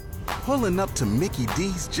Pulling up to Mickey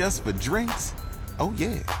D's just for drinks? Oh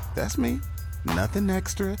yeah, that's me. Nothing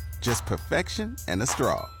extra, just perfection and a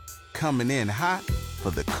straw. Coming in hot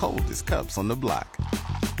for the coldest cups on the block.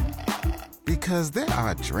 Because there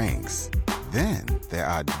are drinks. Then there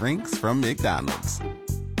are drinks from McDonald's.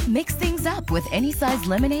 Mix things up with any size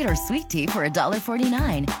lemonade or sweet tea for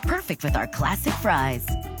 $1.49. Perfect with our classic fries.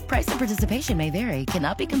 Price and participation may vary.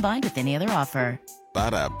 Cannot be combined with any other offer.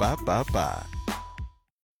 Ba-da-ba-ba-ba.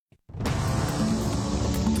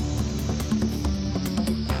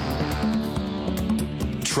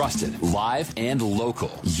 Trusted, live, and local.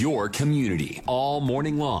 Your community. All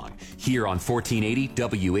morning long. Here on 1480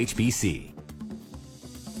 WHBC.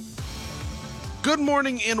 Good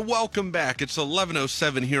morning and welcome back. It's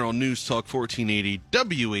 11:07 here on News Talk 1480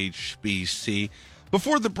 WHBC.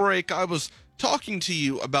 Before the break, I was talking to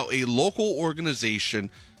you about a local organization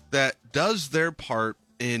that does their part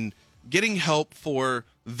in getting help for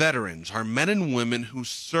veterans, our men and women who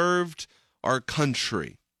served our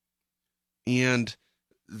country. And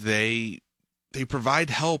they provide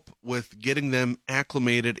help with getting them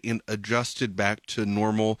acclimated and adjusted back to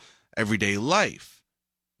normal everyday life.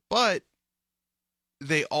 But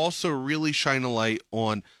they also really shine a light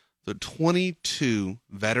on the 22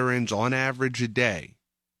 veterans on average a day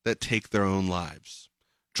that take their own lives.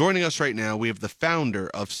 Joining us right now, we have the founder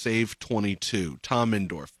of Save 22, Tom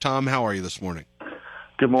Indorf. Tom, how are you this morning?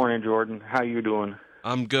 Good morning, Jordan. How you doing?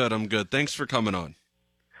 I'm good. Thanks for coming on.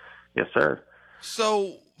 Yes, sir.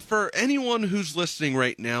 So, for anyone who's listening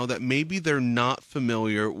right now that maybe they're not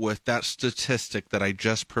familiar with that statistic that I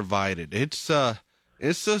just provided, it's a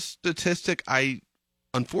statistic I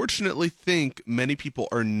unfortunately think many people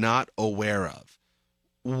are not aware of.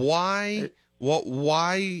 Why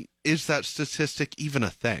is that statistic even a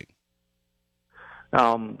thing?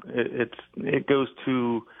 It goes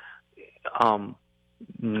to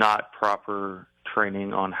not proper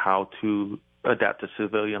training on how to adapt to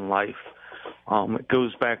civilian life. It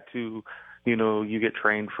goes back to, you get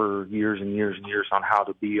trained for years and years and years on how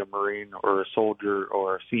to be a Marine or a soldier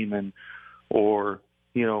or a seaman or,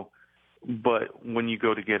 but when you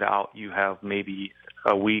go to get out, you have maybe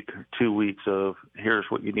a week, 2 weeks of here's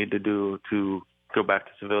what you need to do to go back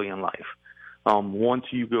to civilian life. Once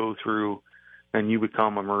you go through and you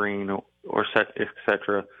become a Marine or et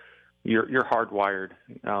cetera, you're hardwired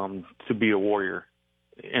to be a warrior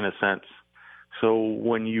in a sense. So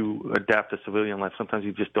when you adapt to civilian life, sometimes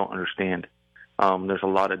you just don't understand. There's a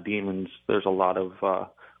lot of demons. There's a lot of,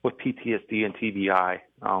 with PTSD and TBI,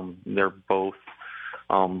 they're both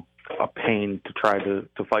a pain to try to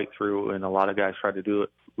fight through, and a lot of guys try to do it.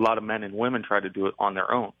 A lot of men and women try to do it on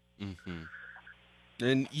their own. Mm-hmm.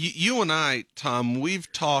 And you and I, Tom,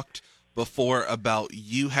 we've talked before about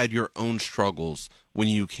you had your own struggles when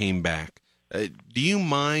you came back. Do you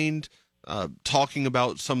mind talking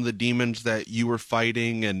about some of the demons that you were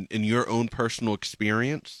fighting and in your own personal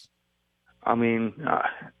experience? I mean,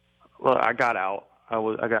 I got out.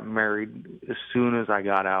 I got married as soon as I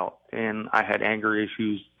got out, and I had anger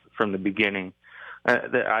issues from the beginning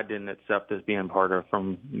that I didn't accept as being part of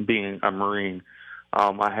from being a Marine.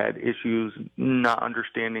 I had issues not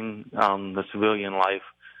understanding the civilian life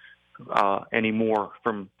anymore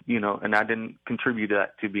from, and I didn't contribute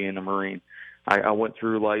that to being a Marine. I went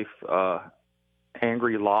through life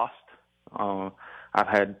angry, lost. I've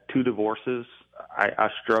had 2 divorces. I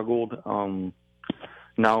struggled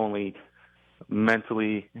not only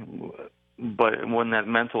mentally, but when that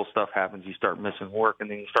mental stuff happens, you start missing work, and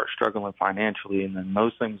then you start struggling financially, and then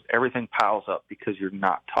those things, everything piles up because you're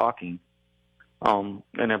not talking. And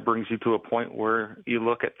it brings you to a point where you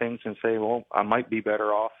look at things and say, well, I might be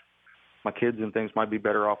better off. My kids and things might be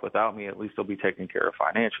better off without me. At least they'll be taken care of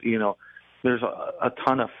financially. There's a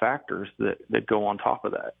ton of factors that go on top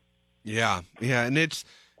of that. Yeah. And it's,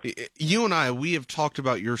 you and I, we have talked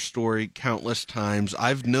about your story countless times.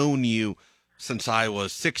 I've known you since I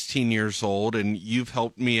was 16 years old, and you've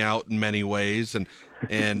helped me out in many ways. And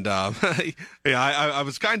I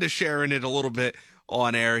was kind of sharing it a little bit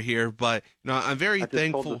on air here, but I'm very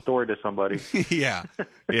thankful. I just told the story to somebody. Yeah,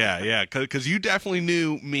 because you definitely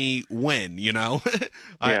knew me when,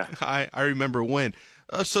 I remember when.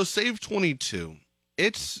 So Save 22,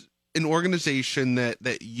 it's an organization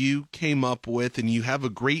that you came up with, and you have a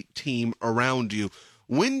great team around you.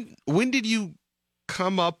 When did you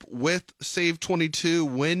come up with Save 22?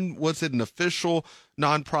 When was it an official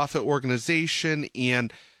nonprofit organization,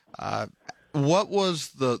 and what was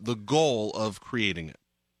the goal of creating it?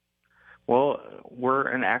 Well, we're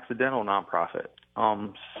an accidental nonprofit.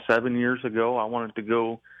 7 years ago, I wanted to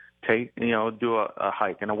go do a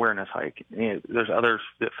hike, an awareness hike. And there's others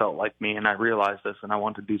that felt like me, and I realized this, and I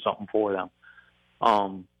wanted to do something for them.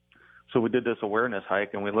 So we did this awareness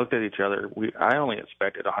hike, and we looked at each other. I only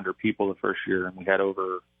expected 100 people the first year, and we had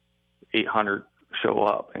over 800 show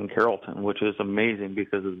up in Carrollton, which is amazing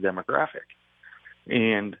because of the demographic.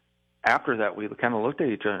 And after that, we kind of looked at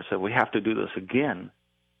each other and said, we have to do this again.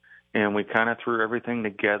 And we kind of threw everything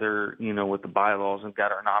together, with the bylaws, and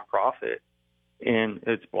got our nonprofit. And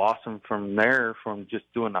it's blossomed from there, from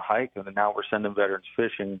just doing the hike. And now we're sending veterans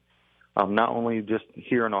fishing, not only just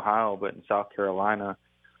here in Ohio, but in South Carolina.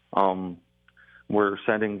 We're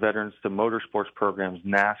sending veterans to motorsports programs,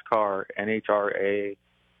 NASCAR, NHRA,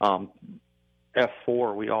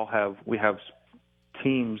 F4. We have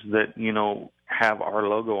teams that, have our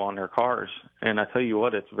logo on their cars. And I tell you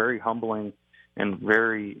what, it's very humbling and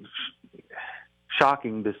very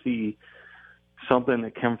shocking to see something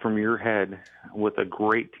that came from your head with a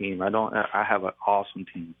great team. I have an awesome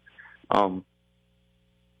team.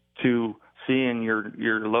 To seeing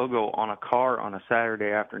your logo on a car on a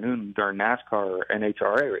Saturday afternoon during NASCAR or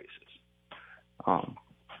NHRA races.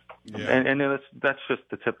 And that's just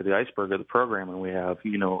the tip of the iceberg of the program. And we have,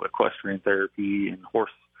 equestrian therapy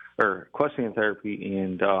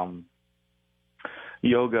and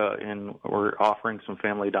yoga, and we're offering some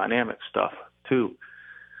family dynamic stuff too.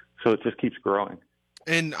 So it just keeps growing.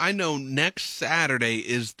 And I know next Saturday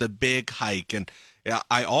is the big hike, and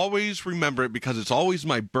I always remember it because it's always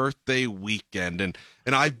my birthday weekend. And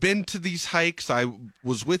I've been to these hikes. I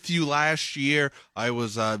was with you last year. I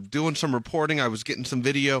was doing some reporting. I was getting some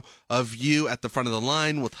video of you at the front of the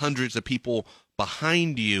line with hundreds of people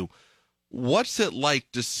behind you. What's it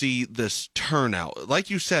like to see this turnout? Like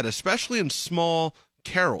you said, especially in small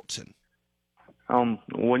Carrollton.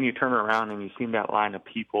 When you turn around and you see that line of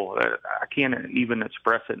people, I can't even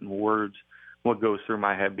express it in words what goes through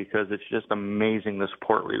my head, because it's just amazing the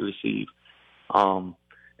support we receive.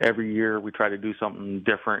 Every year we try to do something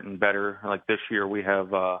different and better. Like this year we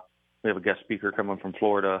have a guest speaker coming from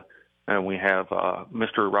Florida, and we have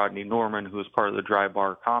Mr. Rodney Norman, who is part of the Dry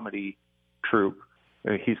Bar comedy troupe.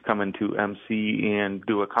 He's coming to MC and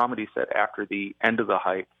do a comedy set after the end of the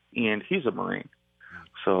hike, and he's a Marine.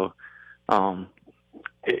 So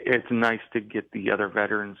it's nice to get the other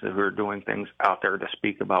veterans who are doing things out there to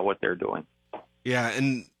speak about what they're doing. Yeah,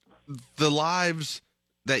 and the lives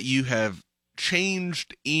that you have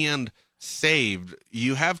changed and saved,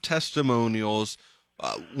 you have testimonials.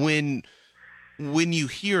 When you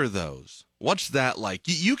hear those, what's that like?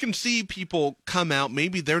 You can see people come out,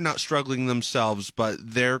 maybe they're not struggling themselves, but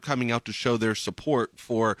they're coming out to show their support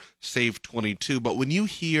for Save 22. But when you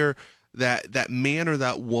hear that man or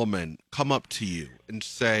that woman come up to you and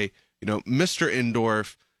say, Mr.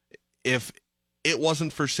 Indorf, if it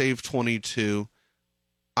wasn't for Save 22,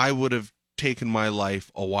 I would have taken my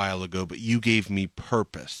life a while ago, but you gave me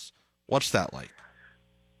purpose. What's that like?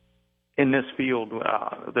 In this field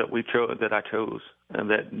that I chose, and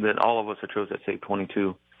that all of us have chose at Save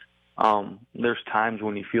 22, there's times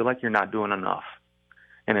when you feel like you're not doing enough.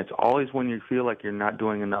 And it's always when you feel like you're not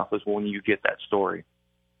doing enough is when you get that story.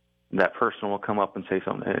 That person will come up and say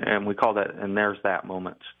something, and we call that, and there's that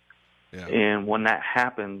moment. Yeah. And when that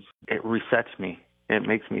happens, it resets me. It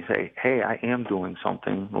makes me say, hey, I am doing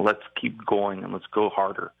something. Let's keep going and let's go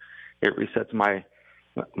harder. It resets my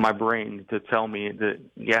brain to tell me that,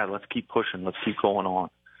 yeah, let's keep pushing. Let's keep going on.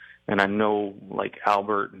 And I know, like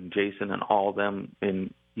Albert and Jason and all of them,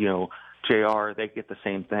 and, JR, they get the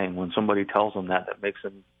same thing. When somebody tells them that makes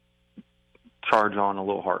them charge on a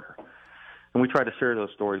little harder. And we try to share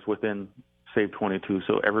those stories within Save 22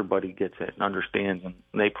 so everybody gets it and understands, and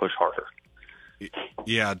they push harder.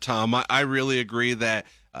 Yeah, Tom, I really agree that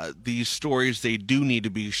these stories, they do need to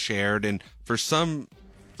be shared. And for some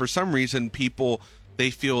reason, people,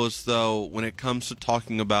 they feel as though when it comes to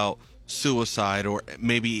talking about suicide or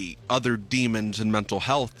maybe other demons in mental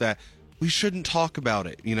health, that we shouldn't talk about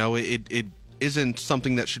it. It isn't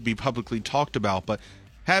something that should be publicly talked about. But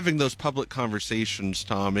having those public conversations,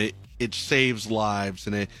 Tom, it saves lives,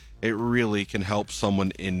 and it really can help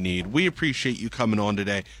someone in need. We appreciate you coming on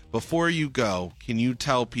today. Before you go, can you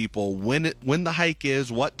tell people when the hike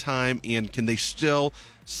is, what time, and can they still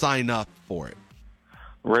sign up for it?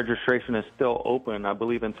 Registration is still open, I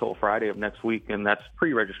believe, until Friday of next week, and that's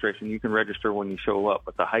pre-registration. You can register when you show up,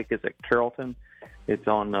 but the hike is at Carrollton. It's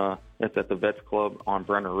at the Vets Club on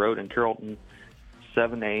Brenner Road in Carrollton.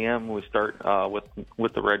 7 a.m. we start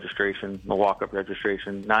with the registration, the walk-up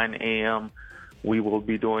registration. 9 a.m. we will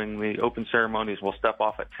be doing the open ceremonies. We'll step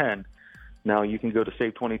off at 10. Now, you can go to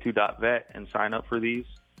save22.vet and sign up for these.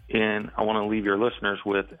 And I want to leave your listeners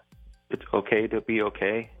with, it's okay to be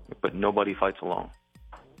okay. but nobody fights alone.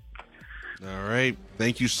 All right.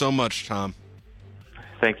 Thank you so much, Tom.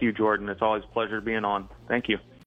 Thank you, Jordan. It's always a pleasure being on. Thank you.